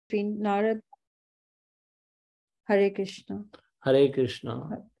Narad. Hare Krishna. Hare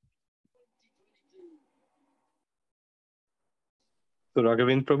Krishna. So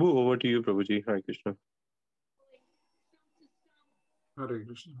Raghavendra Prabhu, over to you, Prabhuji. Hare Krishna. Hare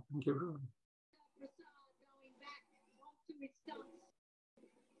Krishna. Thank you, Prabhu. Going back to its stumps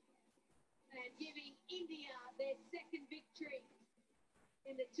and giving India their second victory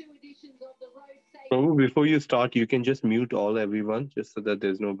in the 2 editions of the Road Safety. Prabhu, before you start, you can just mute everyone, just so that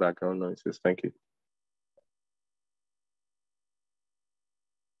there's no background noises. Thank you.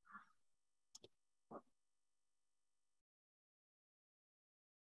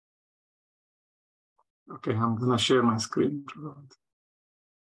 Okay, I'm going to share my screen.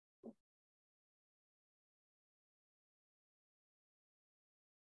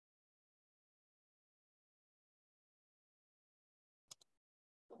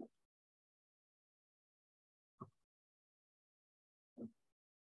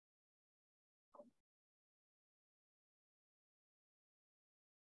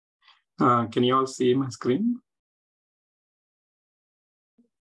 Can you all see my screen?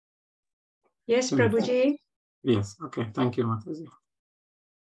 Yes, Prabhuji. Yes, okay. Thank you, Mataji.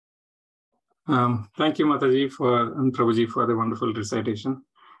 Thank you, Mataji and Prabhuji for the wonderful recitation.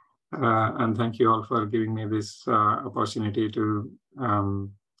 And thank you all for giving me this opportunity to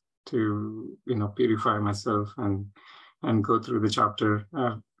purify myself and go through the chapter,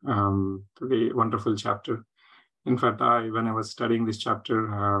 the wonderful chapter. In fact, when I was studying this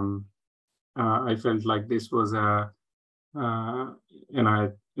chapter, I felt like this was a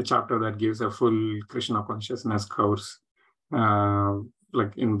chapter that gives a full Krishna consciousness course,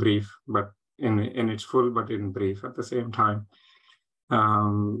 like in brief, but in its full, but in brief at the same time.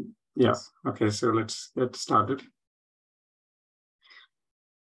 Yes. Okay. So let's get started.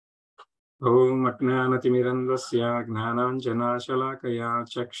 Om Ajnanatimirandasya Gnananjanashalakaya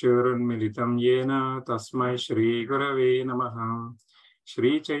Chakshurunmilitam Yena Tasmai Shri Gurave Namaha.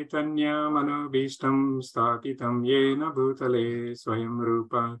 Shri Chaitanya Manobhishtam Stapitam Yena Bhutale Swayam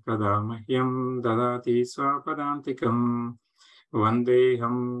Rupa Kadamahyam Dadati Swapadantikam.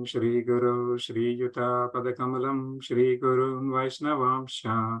 Vandeham Shri Guru Shri Yuta Padakamalam Shri Gurun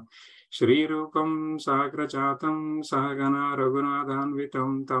Vaishnavamsha Shri Rupam Sagrajatam Sahagana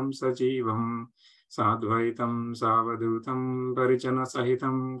Raghunathanvitam Tam Sajivam Sadvaitam Savadutam Parijana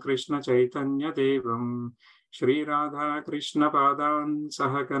Sahitam Krishna Chaitanya Devam Shri Radha Krishna Padan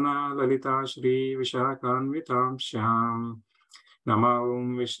Sahagana Lalita Shri Vishakanvitam Shyam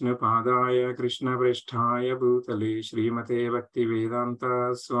Namo Vishnu Padaya Krishna Prishthaya Bhutale Srimate Bhakti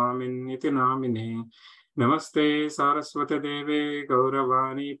Vedanta Swamin Iti Namine Namaste Saraswate Deve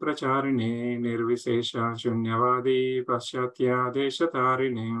Gauravani Pracharine Nirvisesha Shunyavadi Paschatya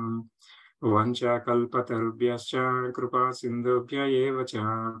Deshatarine Vancha Kalpatarubhyascha Krupa Sindhubhya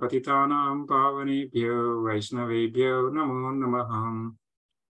Evacha Patitanam Pavanebhyo Vaishnavebhyo Namo Namaham.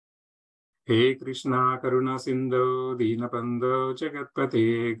 He Krishna Karuna Sindhu Dinapando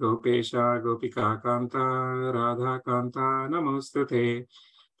Jagatpate Gopesha Gopika Kanta Radha Kanta Namostute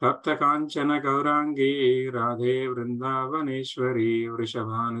Tapta Kanchana Gaurangi Radhe Vrindavaneshwari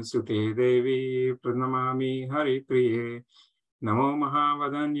Vrishabhanusute Devi Pranamami Hari Priye Namo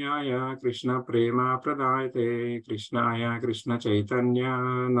Mahavadanyaya Krishna Prema Pradayate Krishnaya Krishna Chaitanya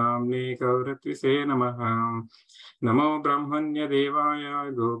Namne Gauratvise Namaha Namo Brahmanya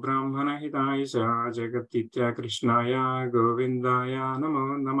Devaya Go Brahmana Hitaisha Jagatitya Krishnaya Govindaya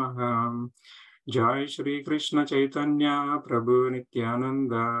Namo Namaha Jai Shri Krishna Chaitanya Prabhu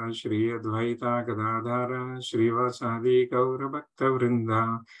Nityananda Shri Advaita Gadadhara Shri Vasadi Gaura Bhakta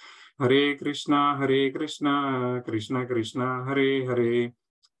Vrinda Hare Krishna Krishna Krishna Hare Hare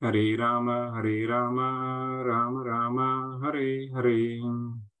Hare Rama Rama Rama Hare Hare.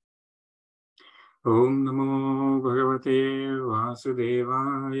 Om Namo Bhagavate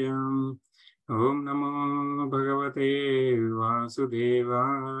Vasudevaya. Om Namo Bhagavate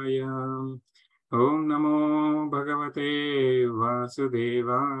Vasudevaya. Om Namo Bhagavate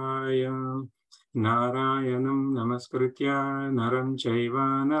Vasudevaya. Narayanam Namaskritya Naram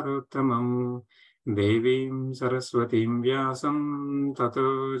Chaiva Narottamam Devim Saraswatim Vyasam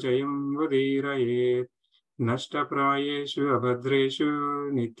Tato Jayam Vadirayet. Nashtaprayeshu abhadreshu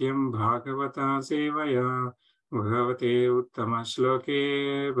nityam bhagavata sevaya bhagavate uttama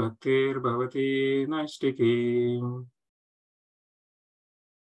shloke bhaktir bhavati nashtiki.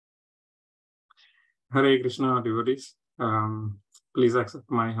 Hare Krishna devotees. Please accept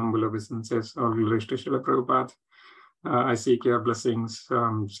my humble obeisances. All glories to Srila Prabhupada. I seek your blessings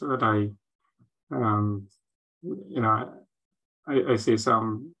so that I say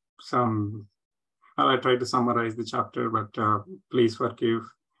some. I try to summarize the chapter, but please forgive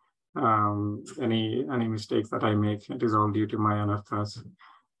Any mistakes that I make, it is all due to my anarthas.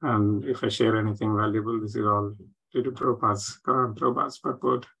 And if I share anything valuable, this is all due to Prabhupada's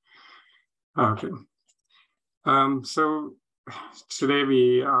purport. Okay. So today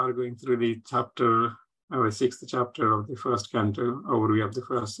we are going through the chapter, the sixth chapter of the first canto, overview of the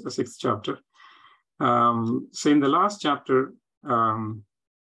sixth chapter. So in the last chapter, in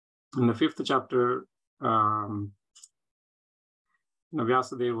the fifth chapter,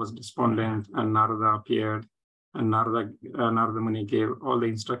 Vyasadeva was despondent and Narada appeared, and Narada Muni gave all the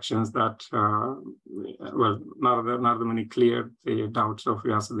instructions that, Narada Muni cleared the doubts of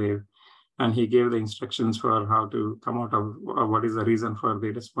Vyasadeva, and he gave the instructions for how to come out of what is the reason for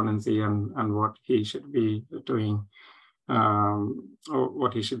the despondency and what he should be doing, or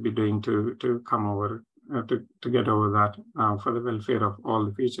what he should be doing to come over, to get over that for the welfare of all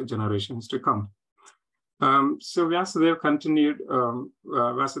the future generations to come. So Vyasadeva continued,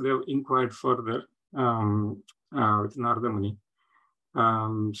 Vyasadeva inquired further with Narada Muni.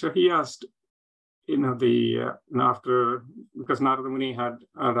 So he asked, after, because Narada Muni had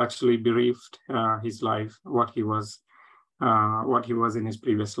actually bereaved his life, what he was in his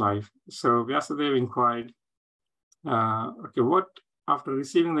previous life. So Vyasadeva inquired, what, after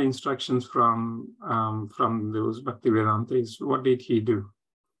receiving the instructions from those Bhaktivedantas, what did he do?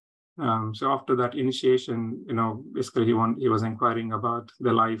 So after that initiation, basically he was inquiring about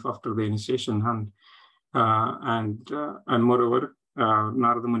the life after the initiation, and moreover,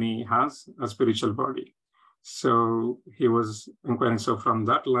 Narada Muni has a spiritual body. So he was inquiring, so from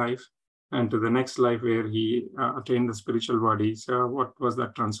that life and to the next life where he attained the spiritual body, so what was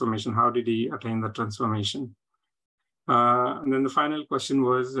that transformation? How did he attain the transformation? And then the final question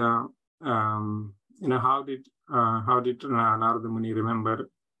was, how did Narada Muni remember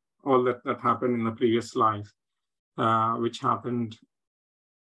all that happened in the previous life, which happened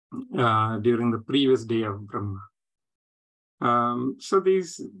during the previous day of Brahma. So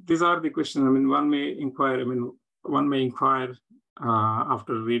these are the questions. One may inquire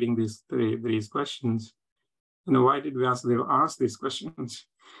after reading these questions, why did Vyasadeva ask these questions?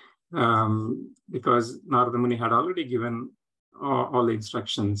 Because Narada Muni had already given all the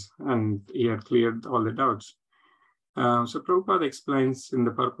instructions and he had cleared all the doubts. So Prabhupada explains in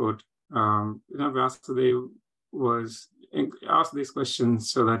the purport, Vyasadeva was asked these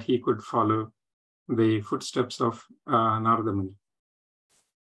questions so that he could follow the footsteps of Narada Muni.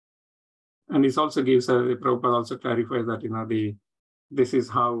 And this also gives, Prabhupada also clarifies that, this is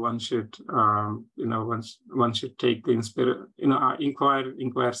how one should, one should take the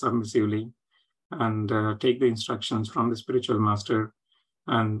inquire submissively and take the instructions from the spiritual master.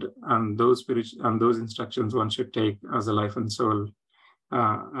 And those instructions one should take as a life and soul,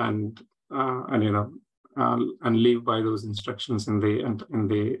 and live by those instructions in the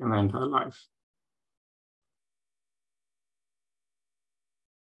entire life.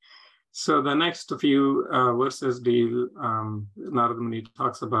 So the next few verses deal. Narada Muni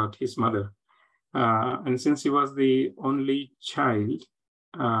talks about his mother, and since he was the only child,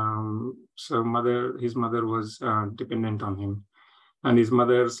 so his mother was dependent on him. And his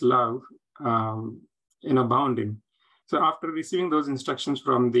mother's love, bound him. So after receiving those instructions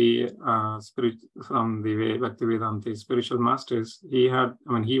from the Bhaktivedanta spiritual masters, he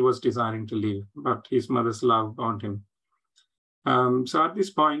was desiring to leave, but his mother's love bound him. So at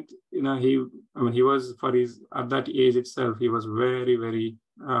this point, he was at that age itself, he was very, very,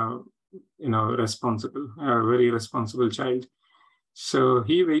 responsible, a very responsible child. So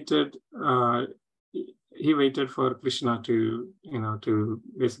he waited. He waited for Krishna to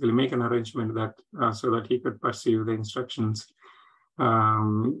basically make an arrangement that so that he could pursue the instructions.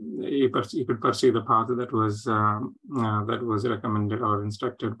 He could pursue the path that was recommended or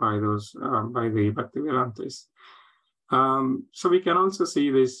instructed by by the Bhaktivedantas. So we can also see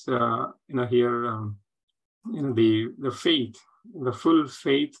this here, the faith, the full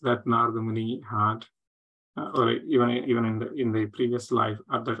faith that Narada Muni had, or even in the previous life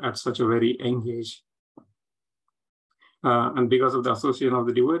at such a very young age. And because of the association of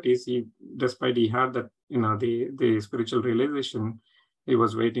the devotees, despite he had that, the spiritual realization, he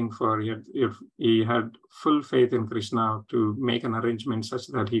was waiting for, he had full faith in Krishna to make an arrangement such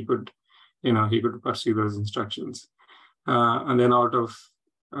that he could pursue those instructions. And then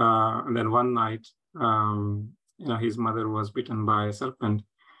one night, his mother was bitten by a serpent,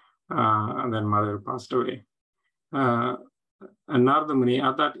 and then mother passed away. And Narada Muni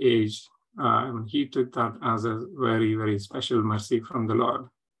at that age, he took that as a very, very special mercy from the Lord.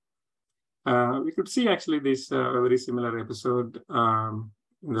 We could see actually this very similar episode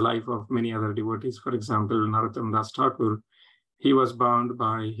in the life of many other devotees. For example, Narottam Das Thakur, he was bound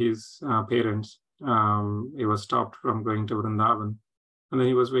by his parents. He was stopped from going to Vrindavan. And then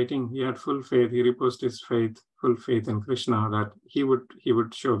he was waiting. He had full faith. He reposed his faith, full faith in Krishna, that he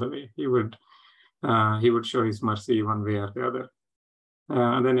would show the way. He would show his mercy one way or the other.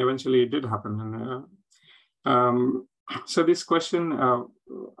 And then eventually it did happen. And so this question,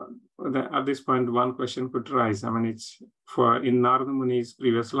 at this point, one question could rise. I mean, it's in Narada Muni's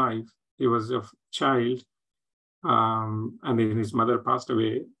previous life, he was a child, and then his mother passed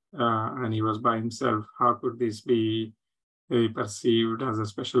away, and he was by himself. How could this be perceived as a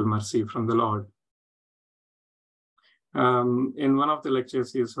special mercy from the Lord? In one of the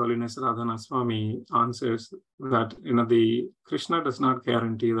lectures, His Holiness Radhana Swami answers that the Krishna does not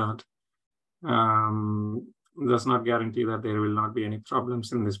guarantee that there will not be any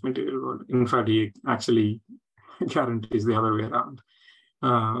problems in this material world. In fact, he actually guarantees the other way around,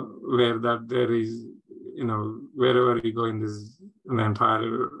 where that there is, wherever you go in the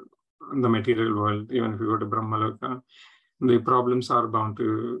material world, even if you go to Brahmaloka, the problems are bound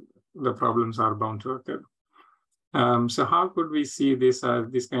to occur. So how could we see these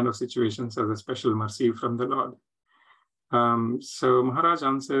kind of situations as a special mercy from the Lord? So Maharaj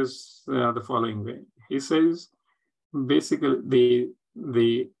answers the following way. He says, basically,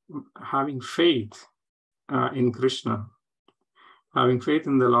 the having faith in Krishna, having faith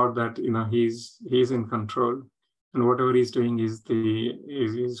in the Lord that he's in control, and whatever he's doing is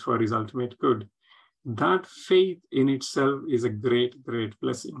for his ultimate good. That faith in itself is a great, great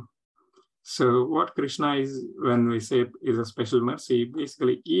blessing. So what Krishna is, when we say is a special mercy,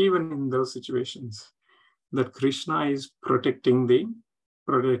 basically even in those situations, that Krishna is protecting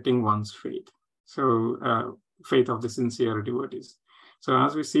one's faith. So faith of the sincere devotees. So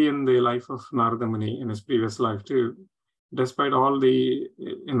as we see in the life of Narada Muni in his previous life too, despite all the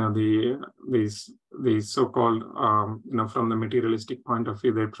these so-called from the materialistic point of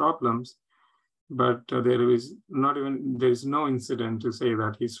view, their problems, but there is no incident to say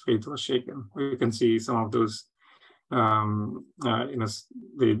that his faith was shaken. We can see some of those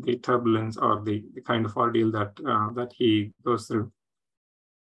the turbulence or the kind of ordeal that he goes through.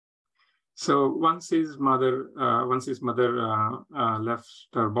 So once his mother left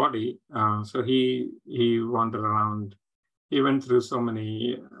her body, so he wandered around. He went through so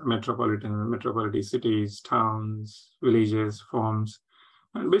many metropolitan cities, towns, villages, farms,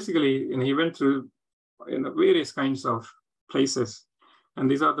 and basically, he went through various kinds of places. And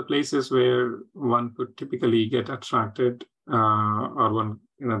these are the places where one could typically get attracted, or one,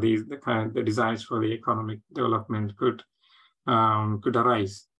 the desires for the economic development could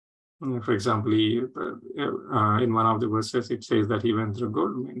arise. For example, in one of the verses, it says that he went through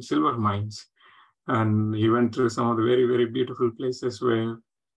gold mines, silver mines, and he went through some of the very, very beautiful places where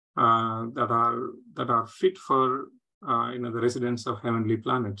that are fit for the residents of heavenly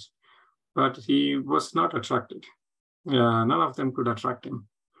planets. But he was not attracted. None of them could attract him.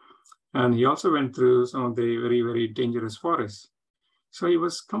 And he also went through some of the very, very dangerous forests. So he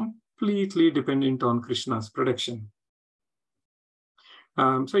was completely dependent on Krishna's protection.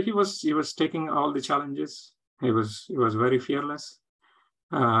 So he was taking all the challenges. He was very fearless.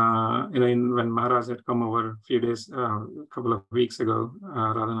 When Maharaj had come over a couple of weeks ago,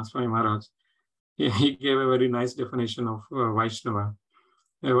 Radhana Swami Maharaj, he gave a very nice definition of Vaishnava.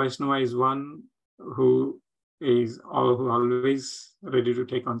 A Vaishnava is one who is always ready to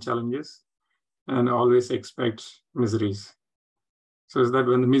take on challenges and always expects miseries. So that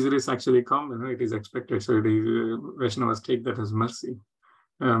when the miseries actually come, it is expected. So the Vaishnavas take that as mercy,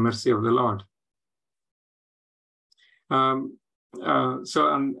 mercy of the Lord. Of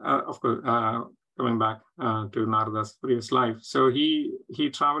course, coming back to Narada's previous life, so he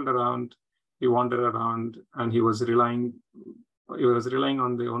traveled around, he wandered around, and he was relying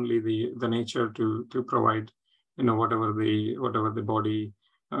on the nature to provide, whatever the body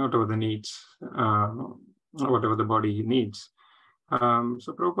needs, whatever the body needs.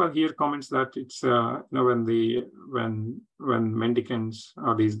 So Prabhupada here comments that it's when mendicants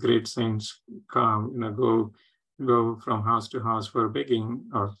or these great saints come, go from house to house for begging,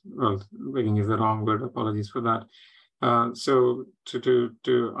 or begging is the wrong word, apologies for that. So to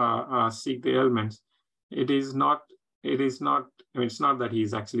seek the ailments, it's not that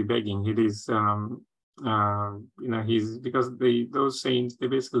he's actually begging. It is he's, because those saints,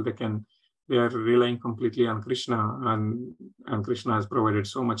 they are relying completely on Krishna, and Krishna has provided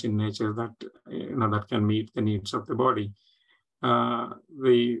so much in nature that that can meet the needs of the body.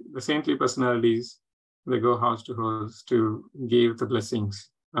 The saintly personalities, they go house to house to give the blessings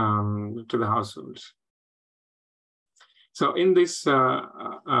to the households. So in this,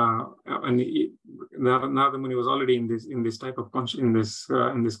 Narada Muni was already in this type of in this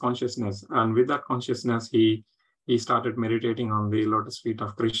consciousness, and with that consciousness, he started meditating on the lotus feet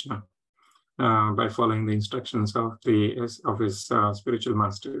of Krishna by following the instructions of his spiritual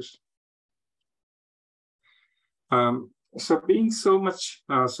masters. So being so much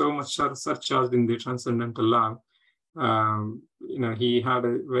surcharged in the transcendental love, he had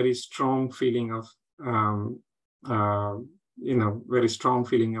a very strong feeling of very strong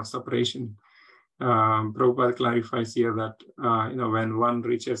feeling of separation. Prabhupada clarifies here that when one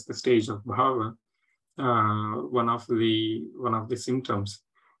reaches the stage of bhava, one of the symptoms,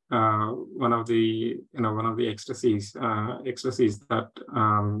 one of the ecstasies that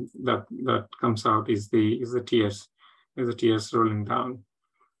comes out is the tears rolling down.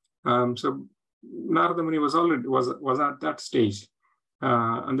 So Narada Muni was at that stage,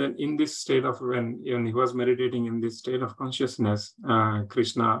 and then in this state of when he was meditating in this state of consciousness,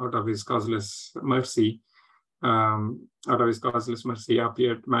 Krishna, out of his causeless mercy, appeared,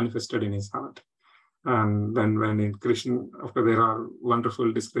 manifested in his heart. And then when in Krishna, of course, there are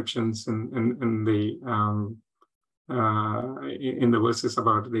wonderful descriptions in the verses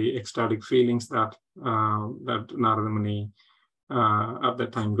about the ecstatic feelings that Narada Muni at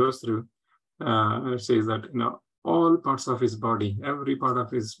that time goes through. It says that all parts of his body, every part of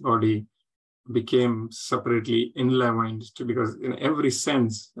his body became separately enlivened because every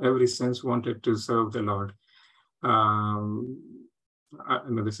sense wanted to serve the Lord.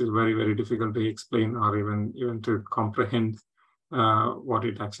 This is very, very difficult to explain or even to comprehend what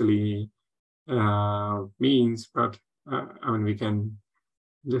it actually means. But we can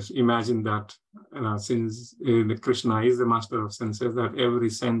just imagine that since Krishna is the master of senses, that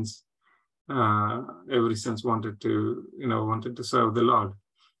every sense wanted to serve the Lord.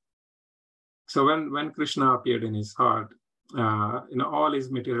 So when Krishna appeared in his heart, all his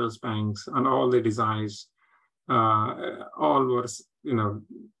material spanks and all the desires, all were,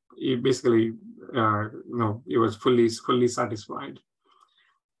 he basically, he was fully satisfied.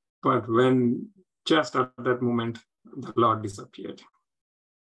 But when just at that moment, the Lord disappeared.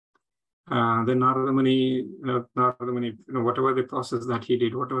 Then Narada Muni, whatever the process that he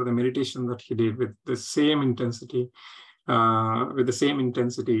did, whatever the meditation that he did, with the same intensity,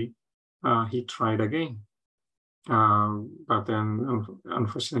 he tried again. But then,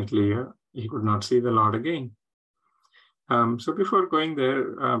 unfortunately, he could not see the Lord again. So before going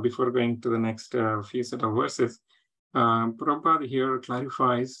there, before going to the next few set of verses, Prabhupada here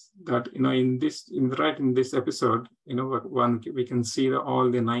clarifies that in this episode, we can see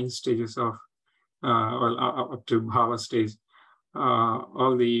all the 9 stages of up to bhava stage,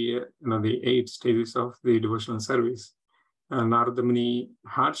 all the 8 stages of the devotional service. Narada Muni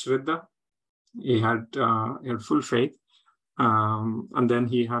had Shraddha, he had full faith, and then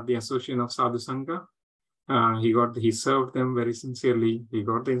he had the association of Sadhu Sangha. He served them very sincerely. He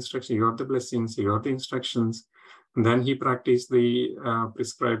got the instruction, he got the blessings, he got the instructions. And then he practiced the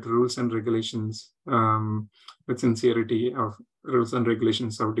prescribed rules and regulations with sincerity of rules and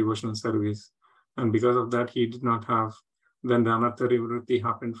regulations of devotional service. And because of that, he did not have, then the anartha nivritti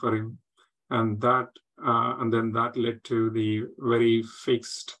happened for him. And then that led to the very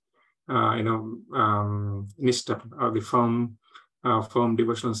fixed, nishta, or the firm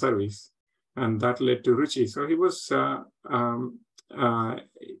devotional service. And that led to ruchi. So he was,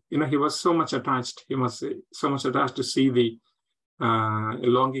 he was so much attached. He was so much attached to see the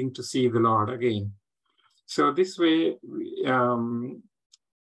longing to see the Lord again. So this way, in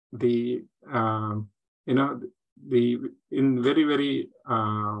very, very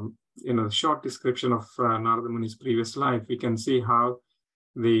short description of Narada Muni's previous life, we can see how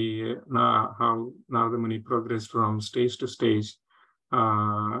Narada Muni progressed from stage to stage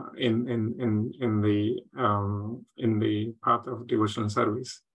in the path of devotional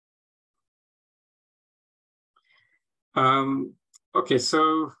service. Okay,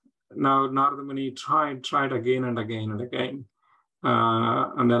 so now Narada Muni tried again and again and again,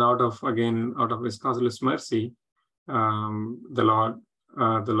 and then out of his causeless mercy, the Lord,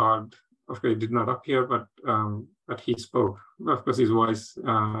 of course, did not appear, but he spoke. Of course, his voice,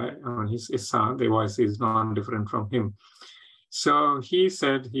 the voice is non-different from him. So he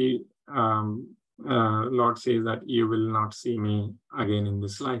said, Lord says that you will not see me again in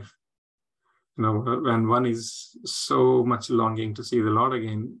this life. When one is so much longing to see the Lord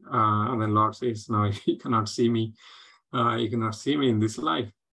again, and then Lord says, no, you cannot see me. You cannot see me in this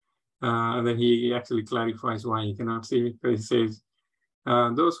life. And then he actually clarifies why he cannot see me. Because he says,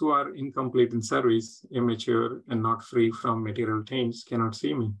 those who are incomplete in service, immature, and not free from material taints cannot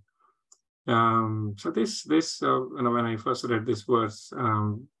see me. So this when I first read this verse,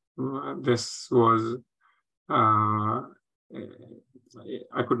 this was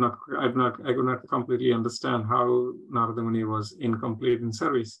I could not completely understand how Narada Muni was incomplete in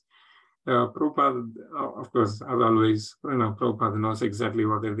service. Prabhupada, of course, as always, Prabhupada knows exactly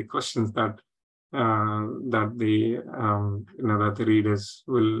what are the questions that that the readers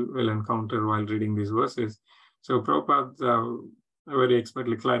will encounter while reading these verses. So Prabhupada very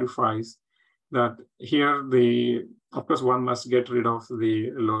expertly clarifies that here of course one must get rid of the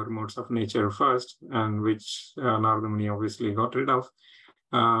lower modes of nature first, and which Narada Muni obviously got rid of.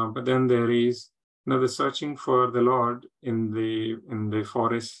 But then there is the searching for the Lord in the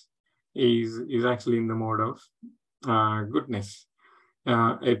forest is actually in the mode of goodness.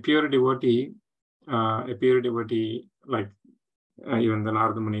 A pure devotee, like even the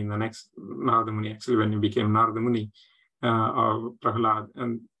Narada Muni, in the next Narada Muni, actually when he became Narada Muni or Prahlad,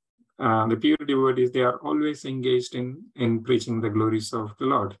 and the pure devotees, they are always engaged in preaching the glories of the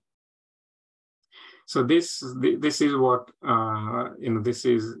Lord. So this is what this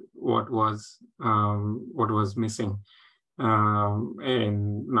is what was missing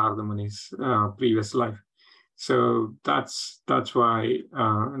in Narada Muni's previous life. So that's why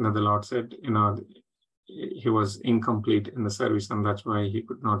the Lord said he was incomplete in the service, and that's why he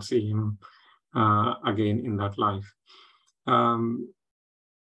could not see him again in that life. Then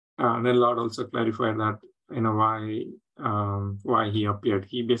Lord also clarified that why he appeared.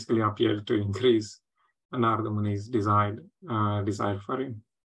 He basically appeared to increase Narada Muni's desire for him.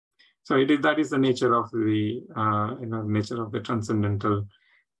 So that is the nature of the nature of the transcendental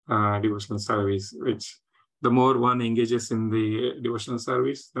devotional service, which the more one engages in the devotional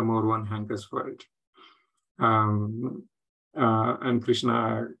service, the more one hankers for it. And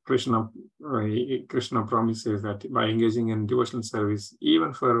Krishna promises that by engaging in devotional service,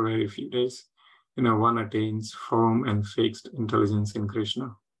 even for a very few days, one attains firm and fixed intelligence in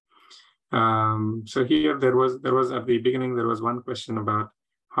Krishna. So here there was at the beginning, there was one question about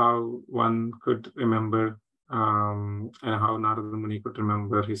how one could remember and how Narada Muni could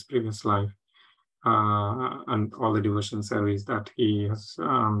remember his previous life and all the devotional service that he has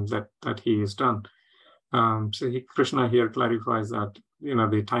that he has done. So Krishna here clarifies that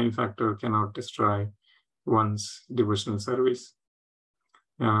the time factor cannot destroy one's devotional service.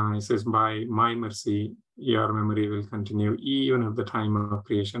 He says, by my mercy, your memory will continue even at the time of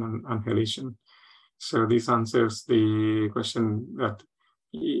creation and annihilation. So this answers the question that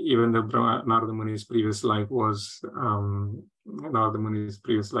even the Narada Muni's previous life was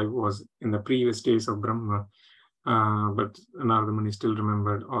in the previous days of Brahma, but Narada Muni still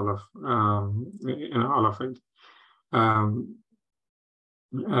remembered all of it.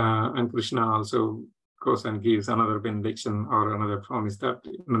 And Krishna also goes and gives another benediction or another promise that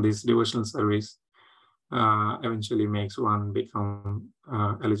this devotional service eventually makes one become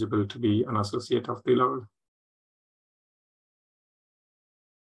eligible to be an associate of the Lord.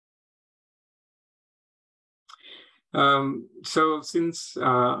 So since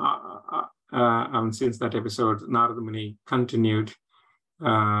that episode, Narada Muni continued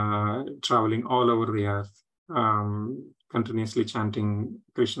traveling all over the earth, continuously chanting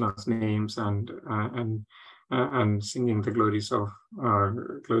Krishna's names and singing the glories of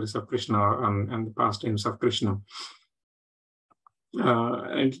Krishna and the pastimes of Krishna.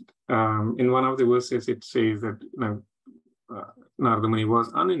 And in one of the verses, it says that Narada Muni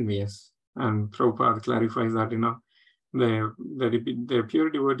was unenvious, and Prabhupada clarifies that they're pure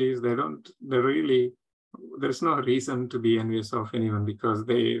devotees. There's no reason to be envious of anyone because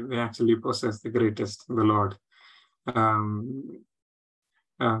they actually possess the greatest, the Lord.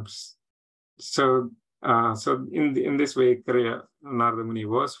 So in this way, Narada Muni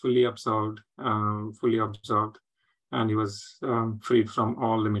was fully absorbed, and he was freed from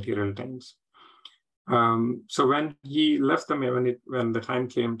all the material things. So when he left when the time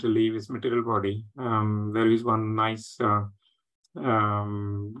came to leave his material body, there is one nice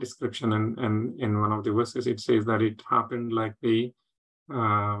description in one of the verses. It says that it happened like the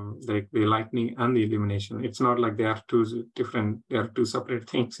lightning and the illumination. It's not like they are two separate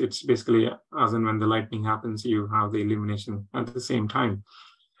things. It's basically as and when the lightning happens, you have the illumination at the same time.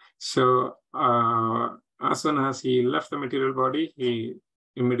 So as soon as he left the material body, he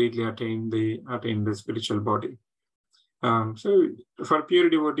immediately attained the spiritual body. So for pure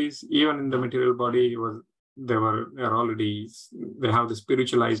devotees, even in the material body, they have the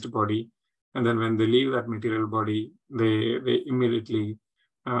spiritualized body, and then when they leave that material body, they immediately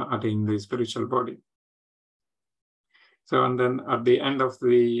attain the spiritual body. So and then at the end of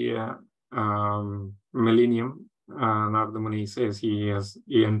the millennium, Narada Muni says he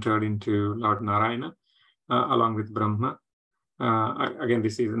entered into Lord Narayana along with Brahma. again,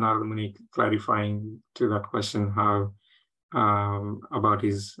 this is Narada Muni clarifying to that question how about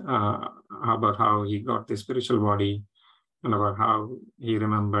how he got the spiritual body and about how he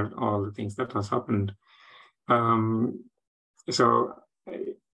remembered all the things that has happened. So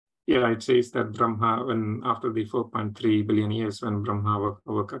yeah, it says that Brahma, when after the 4.3 billion years, when Brahma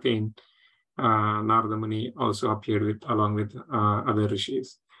awoke again, Narada Muni also appeared along with other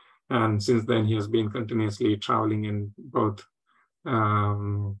rishis. And since then, he has been continuously traveling in both.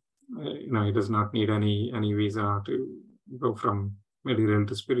 He does not need any visa to go from material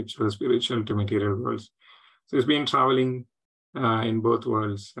to spiritual, spiritual to material worlds. So he's been traveling in both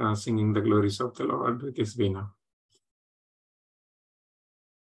worlds, singing the glories of the Lord with his veena.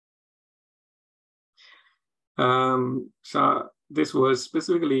 So this was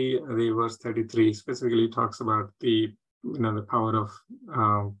specifically, the verse 33 specifically talks about the power of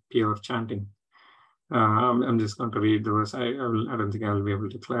pure chanting. I'm just going to read the verse. I don't think I will be able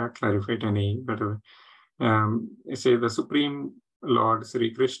to clarify it any better. It says, the Supreme Lord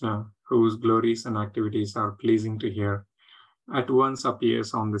Sri Krishna, whose glories and activities are pleasing to hear, at once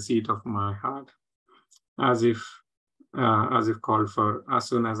appears on the seat of my heart, as if called for, as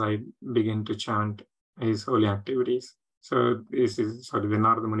soon as I begin to chant his holy activities. So this is the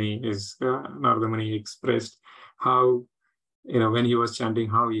Narada Muni expressed how, when he was chanting,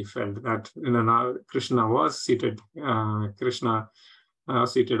 how he felt that Krishna was seated. Krishna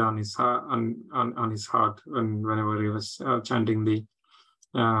seated on his heart, on his heart whenever he was chanting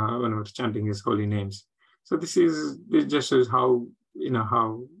his holy names. So this just shows how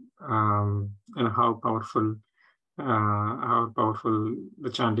how powerful the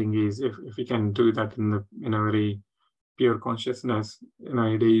chanting is. If we can do that in a very pure consciousness,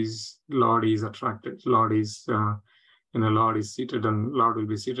 it is Lord is attracted. Lord is Lord is seated, and Lord will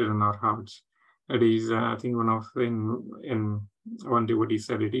be seated in our hearts. It is, I think, one devotee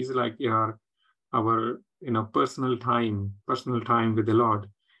said, it is like our personal time with the Lord.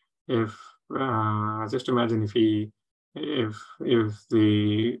 If just imagine if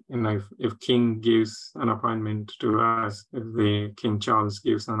King gives an appointment to us, if the King Charles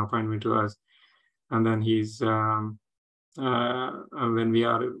gives an appointment to us, and then he's when we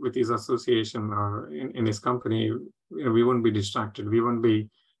are with his association or in his company, we won't be distracted. We won't be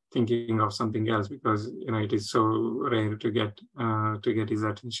thinking of something else, because it is so rare to get his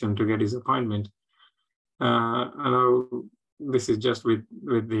attention, to get his appointment. This is just with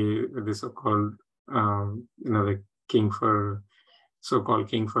the so-called the king for so-called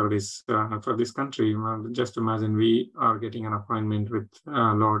king for this country. Just imagine we are getting an appointment with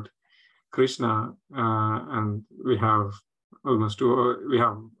Lord Krishna, and we have an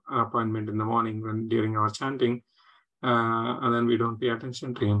appointment in the morning during our chanting, and then we don't pay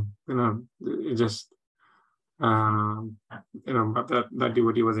attention to him. It just but that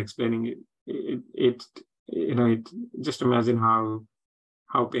devotee was explaining it. Just imagine how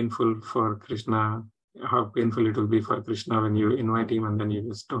painful for Krishna, how painful it will be for Krishna when you invite him and then you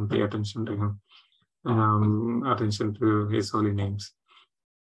just don't pay attention to him, attention to his holy names.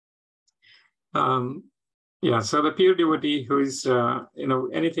 So the pure devotee who is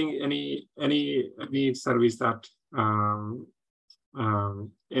any service that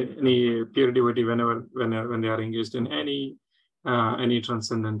any pure devotee when they are engaged in any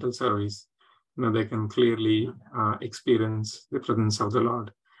transcendental service, they can clearly experience the presence of the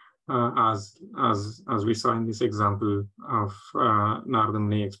Lord, as we saw in this example of Narada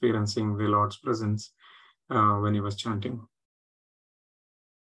Muni experiencing the Lord's presence when he was chanting.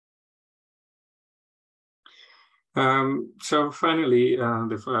 So finally,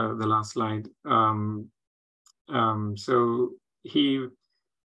 the last slide. So he,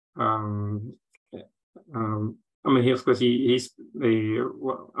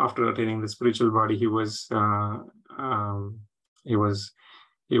 after attaining the spiritual body, he was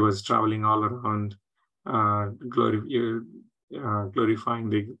traveling all around, glorifying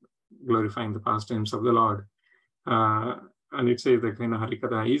the pastimes of the Lord. And it says that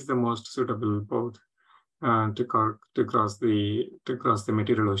Harikatha is the most suitable boat to cross the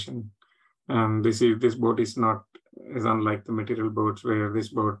material ocean. And this boat is unlike the material boats, where this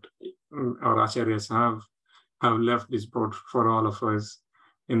boat, our acharyas have left this boat for all of us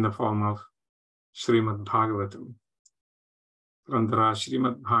in the form of Srimad Bhagavatam. Randhara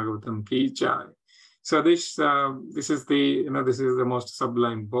Srimad Bhagavatam ki jai. So this is the most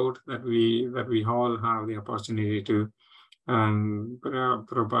sublime boat that we all have the opportunity to. And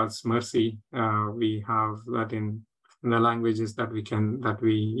Prabhupada's mercy, we have that in the languages that we can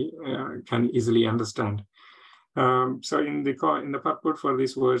easily understand. So in the purport for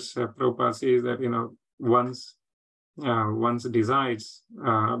this verse, Prabhupada says that once one's desires,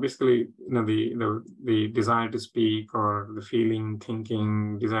 basically, the desire to speak or the feeling,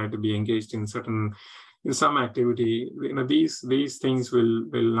 thinking, desire to be engaged in some activity, these things will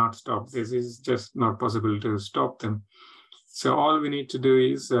not stop. This is just not possible to stop them. So all we need to do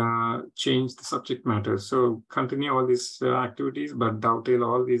is change the subject matter. So continue all these activities, but dovetail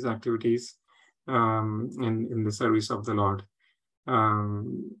all these activities in the service of the Lord.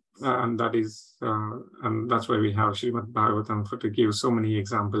 And that is, and that's why we have Srimad Bhagavatam to give so many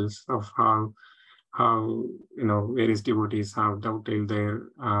examples of how various devotees have dovetailed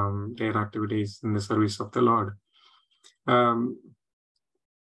their activities in the service of the Lord. And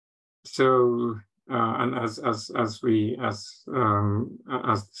as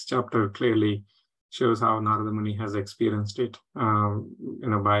this chapter clearly shows how Narada Muni has experienced it,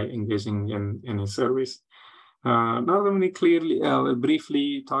 by engaging in his service. Narada Muni clearly,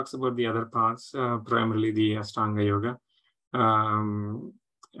 briefly talks about the other parts, primarily the Ashtanga Yoga.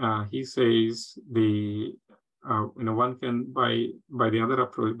 He says one can by the other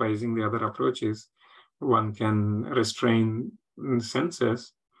approach, by using the other approaches, one can restrain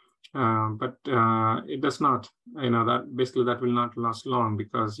senses, but it does not. That basically that will not last long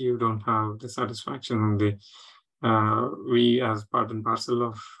because you don't have the satisfaction. We as part and parcel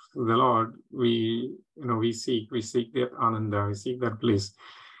of the Lord, we seek that ananda, we seek that bliss.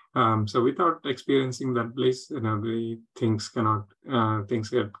 So without experiencing that bliss, the things cannot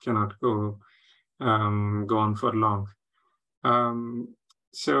go on for long.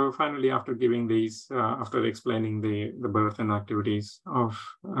 So finally, after giving these, after explaining the birth and activities of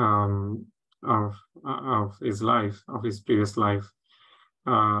his life, of his previous life,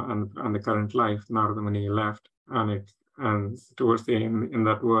 and the current life, Narada Muni left, and towards the end, in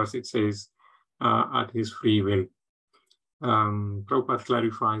that verse, it says, at his free will. Prabhupada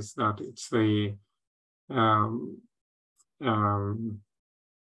clarifies that it's the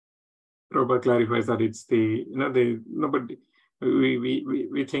Prabhupada clarifies that it's nobody.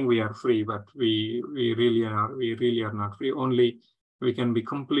 We think we are free, but we really are not free. Only we can be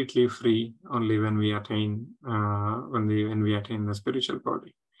completely free only when we attain when we attain the spiritual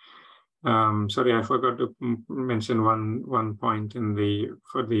body. Sorry, I forgot to mention one point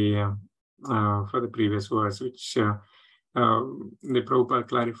for the previous verse, which the Prabhupada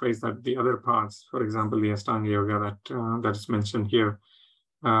clarifies that the other parts, for example, the Ashtanga Yoga that is mentioned here,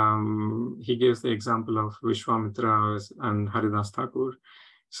 he gives the example of Vishwamitra and Haridas Thakur.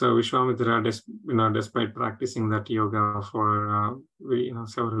 So Vishwamitra, despite practicing that yoga for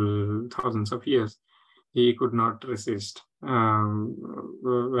several thousands of years, he could not resist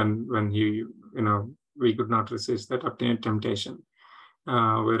when he we could not resist that obtained temptation,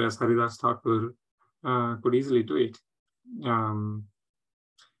 whereas Haridas Thakur could easily do it.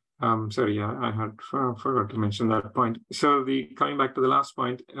 Sorry, I had forgot to mention that point. So coming back to the last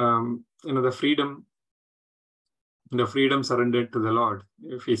point, the freedom surrendered to the Lord.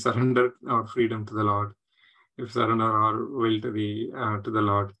 If we surrender our freedom to the Lord, if we surrender our will to the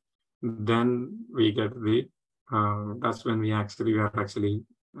Lord, then we get that's when we are actually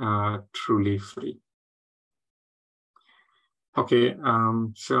truly free. Okay,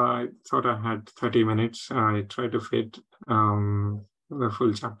 so I thought I had 30 minutes. I tried to fit the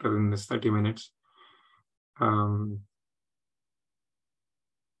full chapter in this 30 minutes.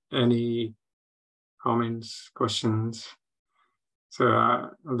 Any comments, questions? So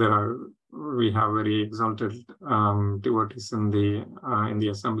we have very exalted devotees in the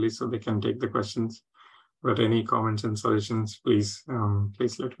assembly, so they can take the questions. But any comments and suggestions, please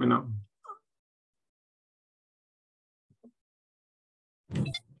let me know.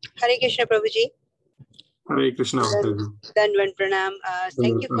 Hare Krishna, Prabhuji. Hare Krishna. Dandavat Pranam.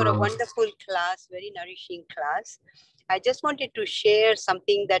 Thank you for a wonderful class, very nourishing class. I just wanted to share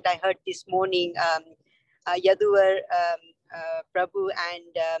something that I heard this morning. Yaduvar Prabhu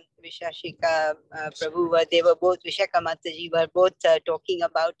and Vishashika Prabhu, they were both, Vishaka Mataji were both talking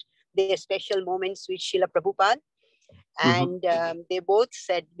about their special moments with Srila Prabhupada. And they both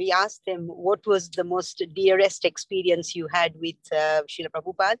said, we asked them, what was the most dearest experience you had with Srila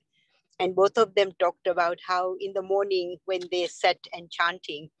Prabhupada? And both of them talked about how in the morning when they sat and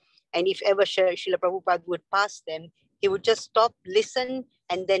chanting, and if ever Srila Prabhupada would pass them, he would just stop, listen,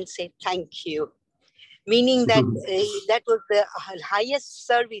 and then say, thank you. Meaning that that was the highest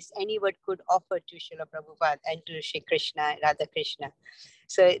service anyone could offer to Srila Prabhupada and to Shri Krishna, Radha Krishna.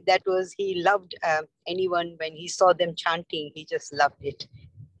 So that was, he loved anyone when he saw them chanting, he just loved it.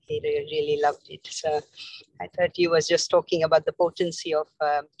 He really loved it. So I thought he was just talking about the potency of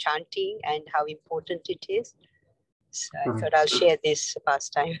chanting and how important it is. So I thought I'll share this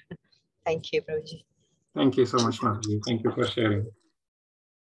pastime. Thank you, Prabhuji. Thank you so much, Mataji. Thank you for sharing.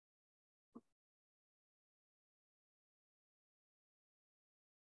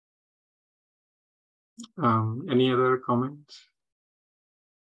 Any other comments?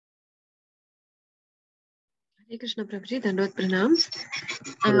 Hare Krishna Prabhuji, Dandavad Pranams.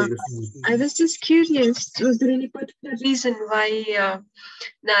 Hare Krishna. I was just curious, was there any particular reason why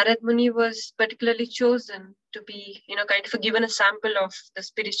Narad Muni was particularly chosen to be, kind of given a sample of the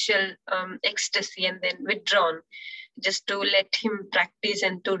spiritual ecstasy and then withdrawn, just to let him practice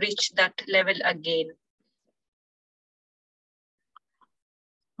and to reach that level again?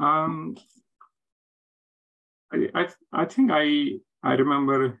 I think I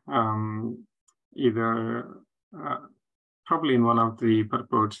remember either probably in one of the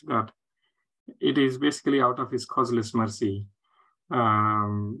purports that it is basically out of his causeless mercy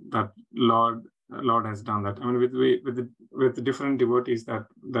that Lord has done that. I mean, with the different devotees that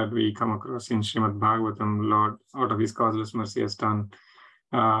we come across in Srimad Bhagavatam, Lord, out of his causeless mercy, has done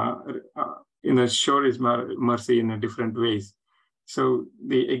show his mercy in a different ways. So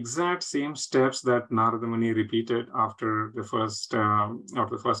the exact same steps that Narada Muni repeated after the first time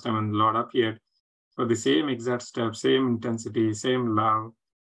when the Lord appeared, for the same exact steps, same intensity, same love.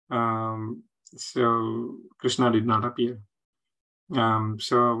 So Krishna did not appear.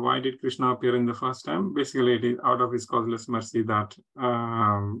 So why did Krishna appear in the first time? Basically, it is out of his causeless mercy that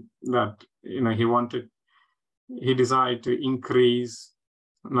he desired to increase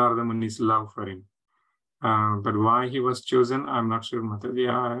Narada Muni's love for him. But why he was chosen, I'm not sure, Mataji.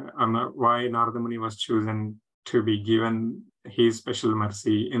 I'm not why Narada Muni was chosen to be given his special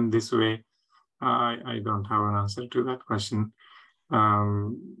mercy in this way. I don't have an answer to that question.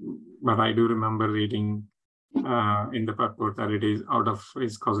 But I do remember reading in the purport that it is out of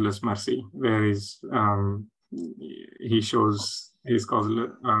his causeless mercy, where he shows his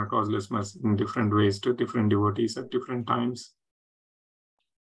causeless mercy in different ways to different devotees at different times.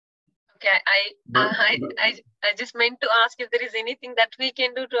 Okay, I just meant to ask if there is anything that we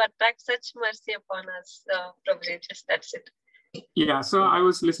can do to attract such mercy upon us, Prabhuji. Just that's it. Yeah, so I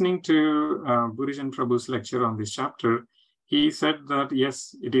was listening to Burijan Prabhu's lecture on this chapter. He said that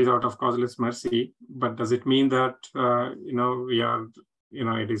yes, it is out of causeless mercy, but does it mean that we are,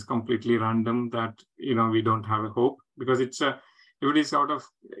 it is completely random, that we don't have a hope? Because it's if it is out of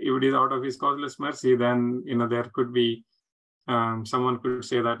his causeless mercy, then there could be someone could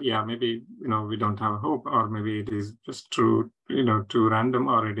say that maybe we don't have hope, or maybe it is just too random,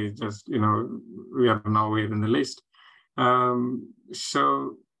 or it is just we are nowhere in the list.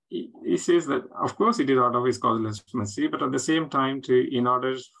 So he says that of course it is out of his causeless mercy, but at the same time, in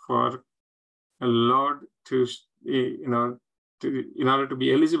order for a Lord to in order to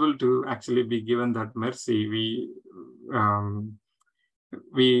be eligible to actually be given that mercy,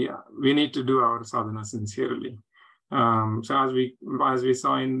 we need to do our sadhana sincerely. So as we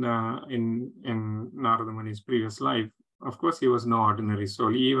saw in Narada Muni's previous life, of course he was no ordinary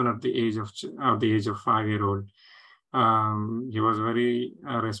soul. Even at the age of 5-year-old, he was a very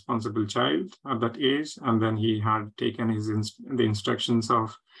responsible child at that age, and then he had taken the instructions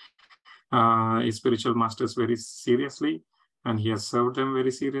of his spiritual masters very seriously, and he has served them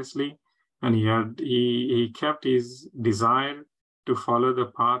very seriously, and he kept his desire to follow the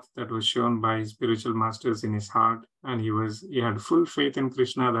path that was shown by his spiritual masters in his heart, and he had full faith in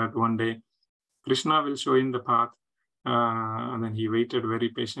Krishna that one day Krishna will show him the path. And then he waited very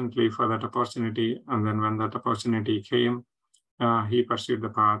patiently for that opportunity, and then when that opportunity came, he pursued the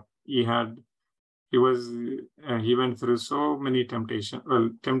path. He went through so many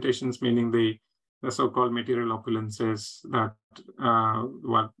temptations, meaning the so-called material opulences that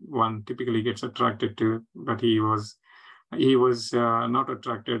what one typically gets attracted to, but he was not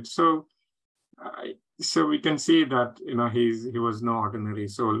attracted. So we can see that he was no ordinary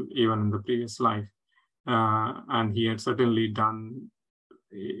soul even in the previous life, and he had certainly done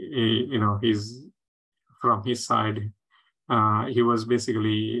from his side. He was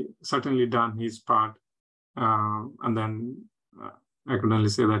basically certainly done his part, and then I could only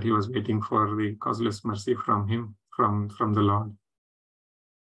say that he was waiting for the causeless mercy from him, from the Lord.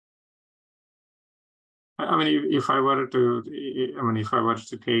 I mean, if I were to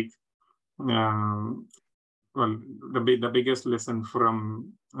take, the biggest lesson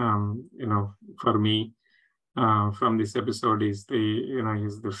from, for me, from this episode is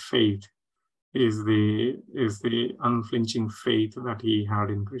the faith, is the unflinching faith that he had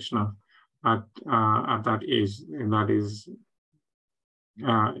in Krishna at that age. And that is,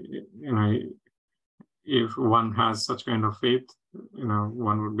 if one has such kind of faith,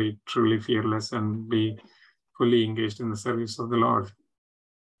 one would be truly fearless and be fully engaged in the service of the Lord.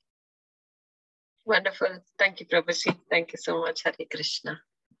 Wonderful. Thank you, Prabhuji. Thank you so much. Hare Krishna.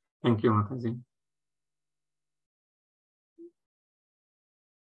 Thank you, Mataji.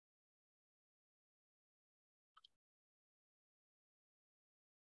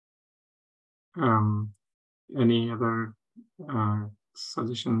 Any other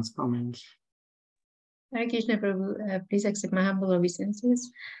suggestions, comments? Hare Krishna Prabhu, please accept my humble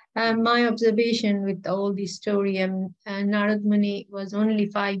obeisances. My observation with all this story, Narad Muni was only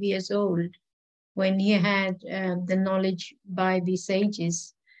 5 years old when he had the knowledge by the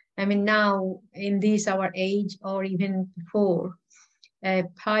sages. I mean, now in this our age or even before, a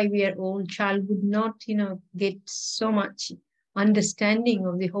 5-year-old child would not, get so much understanding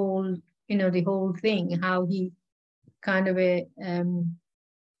of the whole, the whole thing, how he kind of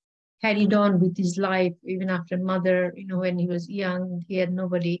carried on with his life even after mother, when he was young, he had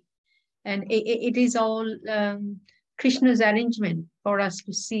nobody. And it is all Krishna's arrangement for us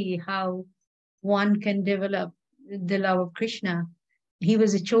to see how one can develop the love of Krishna. He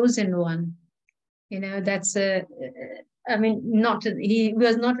was a chosen one. That's he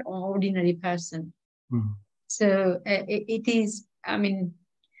was not an ordinary person. Mm. So it is,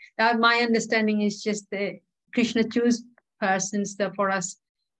 my understanding is just that Krishna chose persons for us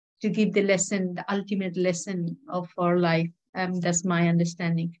to give the lesson, the ultimate lesson of our life. That's my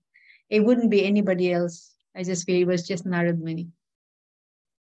understanding. It wouldn't be anybody else. I just feel it was just Narad Muni.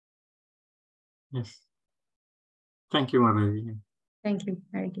 Yes. Thank you, Mataji. Thank you,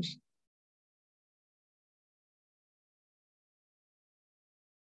 Hare Krishna.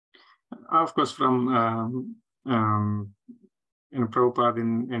 Of course, from Prabhupada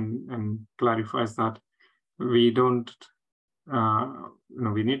and clarifies that we don't,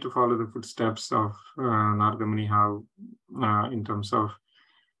 we need to follow the footsteps of Narada Muni, how in terms of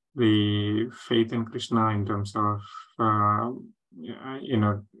the faith in Krishna, in terms of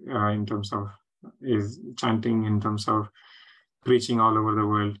in terms of his chanting, in terms of preaching all over the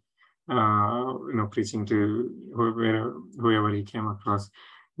world, preaching to whoever he came across.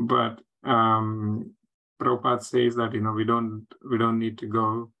 But Prabhupada says that we don't need to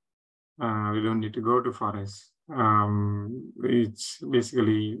go to forests. It's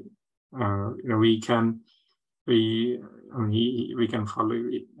basically we can follow.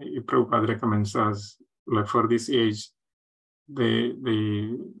 Prabhupada recommends us, like, for this age, the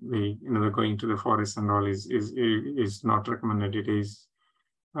going to the forest and all is not recommended. It is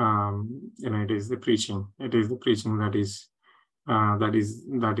it is the preaching. It is the preaching that is the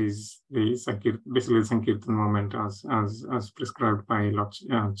basically the Sankirtan moment as prescribed by Lord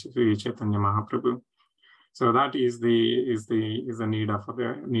Chaitanya Mahaprabhu. So that is the need of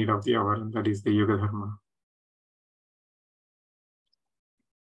the hour, and that is the Yuga Dharma.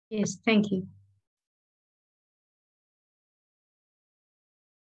 Yes, thank you.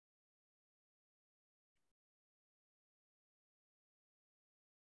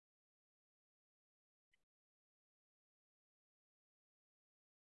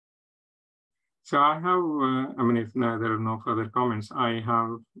 So I have, if there are no further comments, I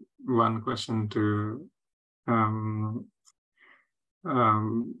have one question to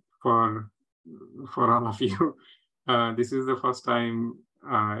for all of you. This is the first time.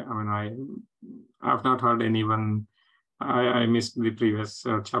 I've not heard anyone. I missed the previous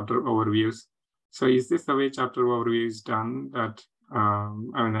chapter overviews. So is this the way chapter overview is done? That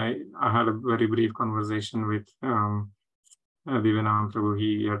I had a very brief conversation with Divanam Prabhu.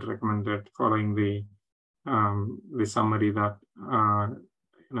 He had recommended following the summary that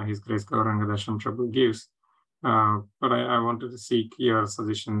His Grace Gauranga Darshan Prabhu gives. But I wanted to seek your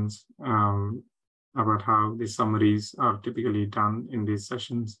suggestions about how the summaries are typically done in these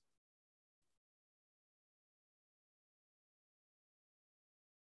sessions.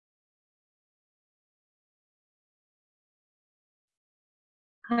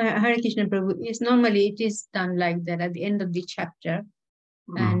 Hare Krishna Prabhu, normally it is done like that at the end of the chapter,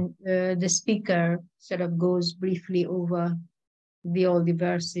 and the speaker sort of goes briefly over all the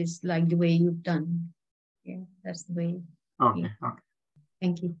verses like the way you've done. Yeah, that's the way. Okay. Yeah. Okay.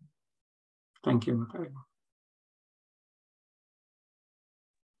 Thank you. Thank you, Mataji.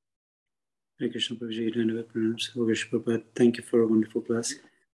 Hare Krishna Prabhuji, thank you for a wonderful class.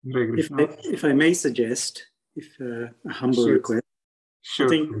 If I may suggest, a humble request, Sure. I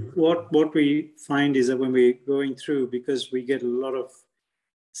think what we find is that when we're going through, because we get a lot of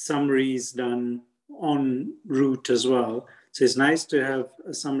summaries done en route as well, so it's nice to have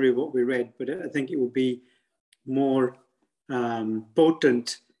a summary of what we read, but I think it would be more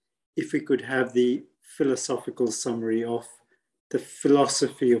potent if we could have the philosophical summary of the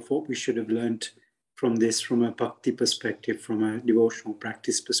philosophy of what we should have learned from this, from a bhakti perspective, from a devotional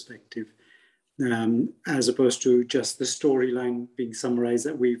practice perspective. as opposed to just the storyline being summarized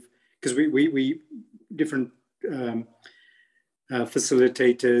that because we different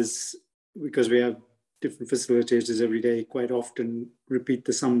facilitators, because we have different facilitators every day, quite often repeat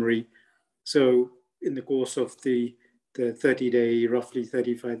the summary. So in the course of the 30-day, roughly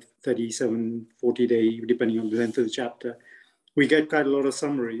 35, 37, 40-day, depending on the length of the chapter, we get quite a lot of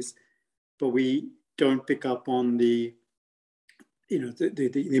summaries, but we don't pick up on the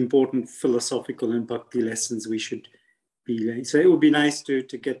important philosophical and bhakti lessons we should be learning. So it would be nice to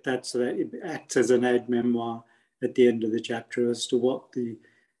get that, so that it acts as an ad memoir at the end of the chapter as to what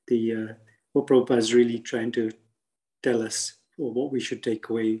what Prabhupada is really trying to tell us, or what we should take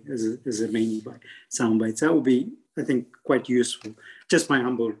away as a main soundbite. That would be, I think, quite useful. Just my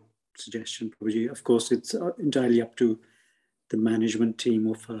humble suggestion, Prabhuji. Of course, it's entirely up to the management team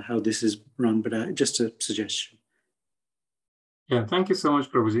of how this is run, but just a suggestion. Yeah, thank you so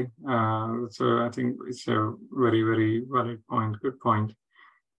much, Prabhuji. So I think it's a very, very valid point, good point.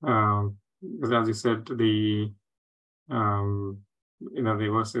 Because as you said, the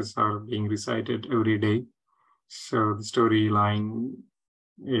verses are being recited every day. So the storyline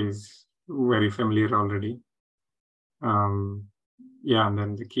is very familiar already. Yeah, and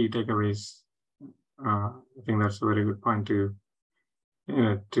then the key takeaways, I think that's a very good point to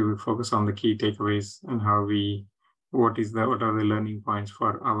focus on the key takeaways and what are the learning points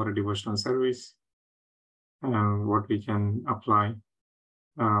for our devotional service, and what we can apply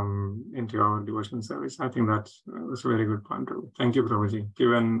into our devotional service. I think that's a very good point. Thank you, Prabhuji.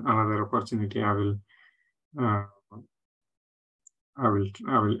 Given another opportunity, I will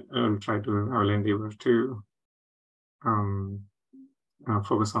endeavor to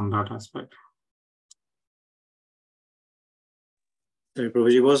focus on that aspect. Sorry,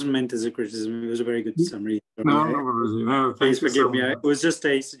 Prabhuji, it wasn't meant as a criticism. It was a very good summary. No, please forgive me. It was just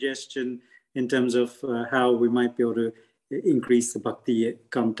a suggestion in terms of how we might be able to increase the bhakti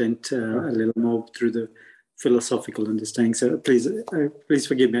content a little more through the philosophical understanding. So please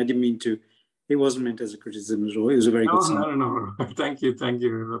forgive me. I didn't mean to. It wasn't meant as a criticism at all. It was a very good summary. No. Thank you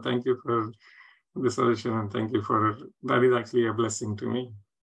for the solution, and thank you for that. Is actually a blessing to me.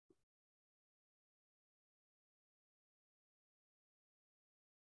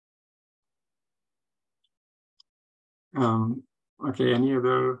 Okay, any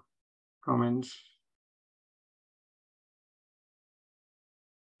other comments?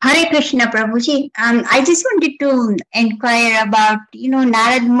 Hare Krishna, Prabhuji. I just wanted to inquire about,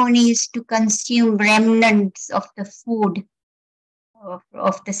 Narad Muni used to consume remnants of the food of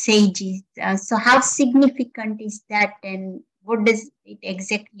the sages. So how significant is that, and what does it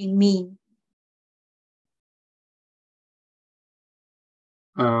exactly mean?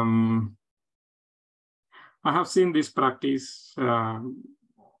 I have seen this practice.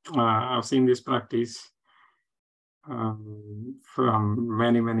 I've seen this practice from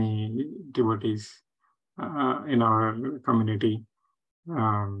many devotees in our community.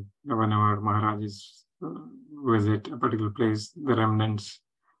 Whenever Maharajas visit a particular place, the remnants,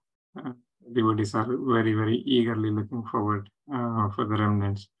 devotees are very, very eagerly looking forward for the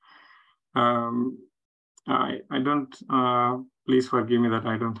remnants. I don't. Please forgive me that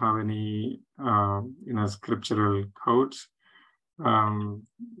I don't have any, scriptural quotes to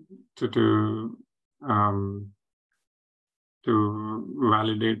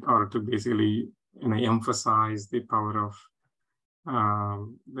validate or to basically, emphasize the power of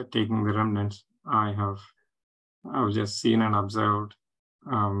taking the remnants. I've just seen and observed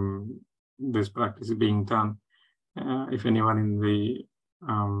this practice being done. If anyone in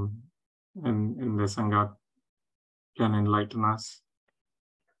the Sangha can enlighten us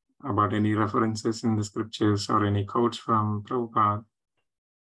about any references in the scriptures or any quotes from Prabhupada.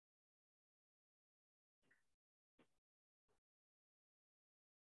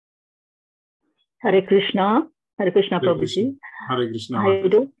 Hare Krishna, Prabhuji. Hare Krishna.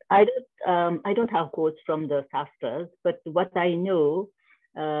 I don't have quotes from the Shastras, but what I know,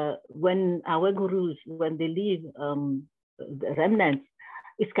 when our gurus, when they leave the remnants,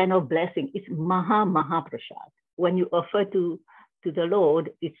 it's kind of blessing. It's Maha Prasad. When you offer to the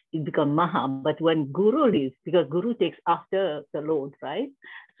Lord, it becomes Maha. But when Guru leaves, because Guru takes after the Lord, right?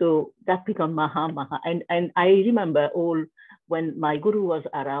 So that becomes Maha. And I remember when my Guru was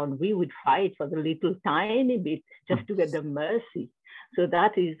around, we would fight for the little tiny bit just to get the mercy. So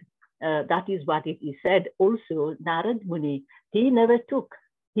that is what it is said. Also, Narad Muni, he never took.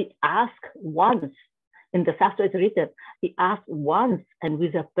 He asked once. In the Shastra is written, he asked once, and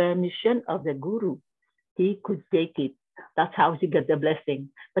with the permission of the Guru, he could take it. That's how he got the blessing.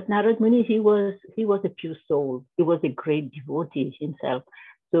 But Narad Muni, he was a pure soul. He was a great devotee himself.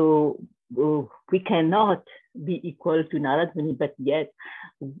 So we cannot be equal to Narad Muni, but yet,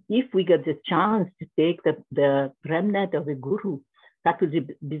 if we get the chance to take the remnant of a guru, that would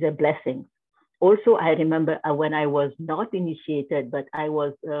be the blessing. Also, I remember when I was not initiated, but I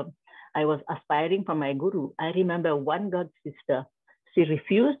was aspiring for my guru. I remember one God sister, she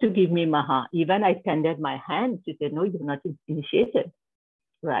refused to give me Maha. Even I tended my hand. She said, "No, you're not initiated."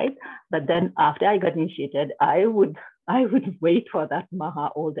 Right? But then after I got initiated, I would wait for that Maha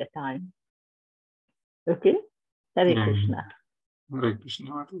all the time. Okay? Hare Krishna. Hare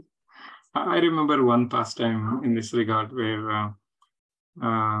Krishna. I remember one pastime in this regard where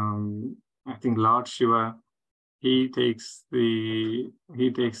I think Lord Shiva, he gets the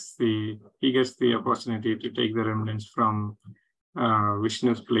opportunity to take the remnants from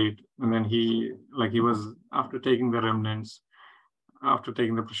Vishnu's plate, and then he was, after taking the remnants,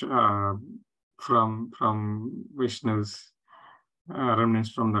 from Vishnu's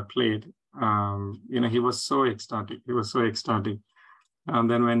remnants from the plate, he was so ecstatic. And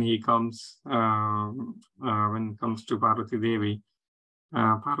then when he comes, when it comes to Parvati Devi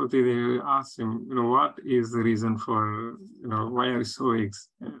asks him, what is the reason for, why are you so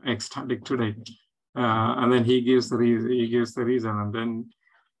ecstatic today? And then he gives the reason. And then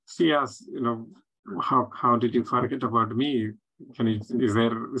she asks, how did you forget about me? Is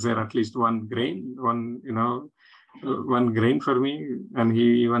there at least one grain for me? And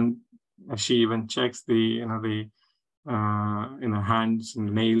she even checks the hands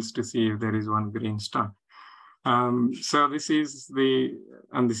and nails to see if there is one grain stuck. So this is the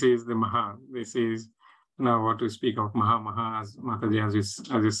Maha. This is now what we speak of Maha, as Mataji, as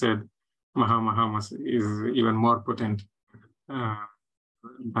you said, Maha is even more potent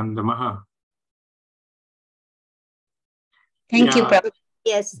than the Maha. Thank you, Prabhu.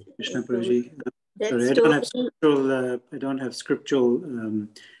 Yes. Krishna Prabhuji. Sorry, I don't have scriptural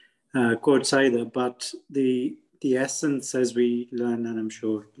quotes either, but the essence, as we learn, and I'm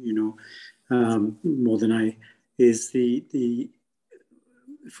sure you know more than I, is the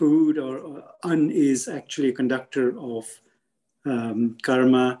food or an is actually a conductor of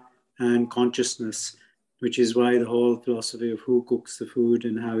karma and consciousness, which is why the whole philosophy of who cooks the food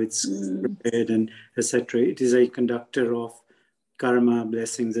and how it's prepared and etc. It is a conductor of karma,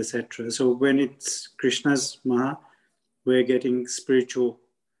 blessings, etc. So when it's Krishna's Maha, we're getting spiritual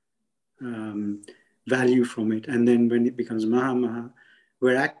value from it. And then when it becomes Maha,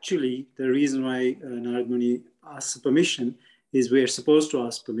 where actually the reason why Narad Muni asks permission is we're supposed to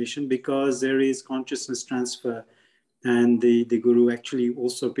ask permission because there is consciousness transfer, and the Guru actually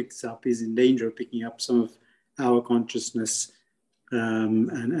also is in danger of picking up some of our consciousness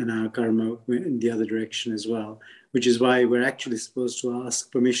and our karma in the other direction as well, which is why we're actually supposed to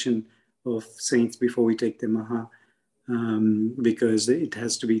ask permission of saints before we take them Maha, because it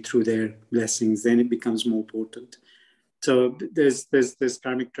has to be through their blessings, then it becomes more potent. So there's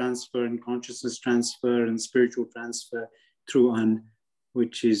karmic transfer and consciousness transfer and spiritual transfer through An,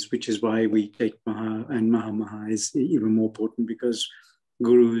 which is why we take Maha, and Maha is even more potent because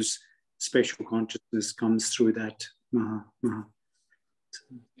Guru's special consciousness comes through that Maha.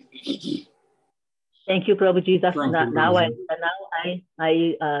 Thank you, Prabhuji. Now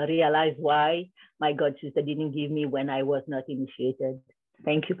I realize why my God sister didn't give me when I was not initiated.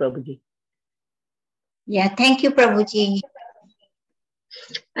 Thank you, Prabhuji. Yeah, thank you, Prabhuji.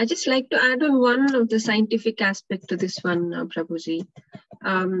 I just like to add on one of the scientific aspect to this one, Prabhuji.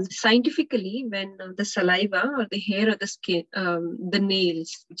 Scientifically, when the saliva or the hair or the skin, the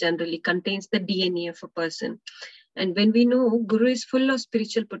nails generally contains the DNA of a person. And when we know Guru is full of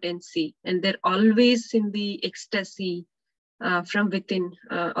spiritual potency and they're always in the ecstasy from within,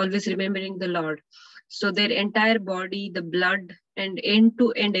 always remembering the Lord. So their entire body, the blood, and end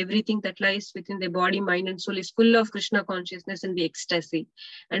to end, everything that lies within their body, mind, and soul is full of Krishna consciousness and the ecstasy.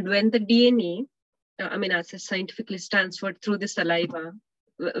 And when the DNA, as scientifically is transferred through the saliva,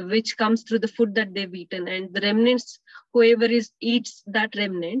 which comes through the food that they've eaten, and the remnants, whoever eats that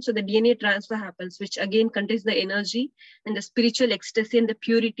remnant, so the DNA transfer happens, which again contains the energy and the spiritual ecstasy and the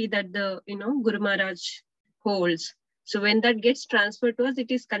purity that the Guru Maharaj holds. So when that gets transferred to us,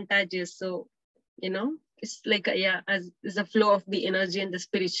 it is contagious. So it's like as a flow of the energy and the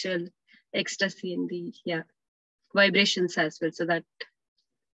spiritual ecstasy and the vibrations as well. So that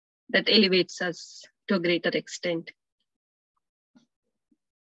elevates us to a greater extent.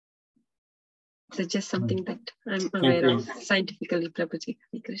 So just something that I'm aware of scientifically, Prabhuji.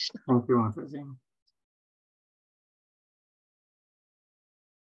 Hare Krishna. Thank you, Mataji.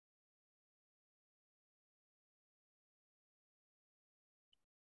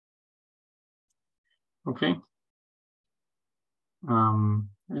 Okay.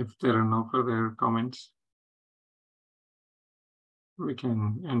 If there are no further comments, we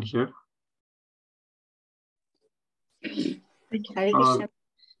can end here. Hare Krishna.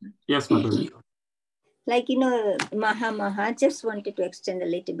 Yes, Mataji. Like, Maha, just wanted to extend a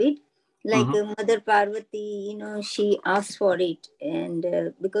little bit. Like Mother Parvati, she asked for it, and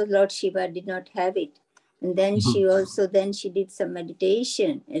because Lord Shiva did not have it. And then she did some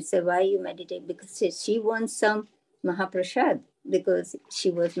meditation. And said, why you meditate? Because she wants some Mahaprasad, because she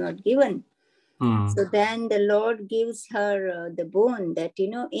was not given. So then the Lord gives her the bone that,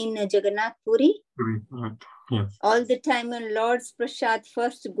 in Jagannath Puri, yes. All the time when Lord's Prasad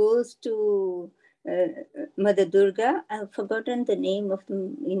first goes to Mother Durga, I've forgotten the name of,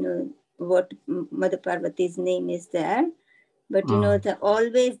 what Mother Parvati's name is there. But,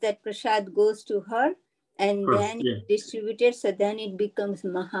 always that Prasad goes to her and then distributed. So then it becomes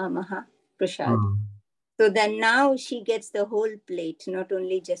Maha Prasad. So then now she gets the whole plate, not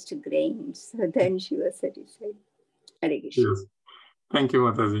only just grains. So then she was satisfied. Hare Krishna. Yes. Thank you,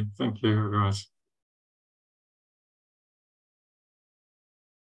 Mataji. Thank you very much.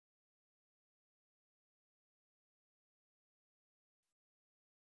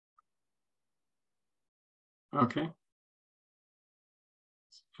 Okay.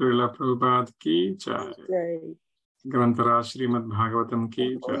 Srila Prabhupada ki jai. Grantara Srimad Bhagavatam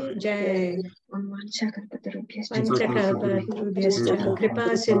ki jai. Jai. Panchakalpatrubyascha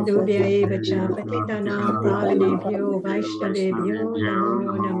kripa sindhubhya eva cha patitanam pavanebhyo vaishnavebhyo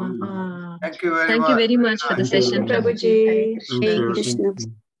namo namaha. Thank you very much for the session, Prabhuji. Hare Krishna.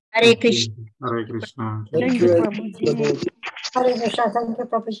 Hare Krishna. Hare Krishna. Thank you, Prabhuji. Hare Krishna. Thank you,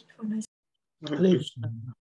 Prabhuji. Hare Krishna.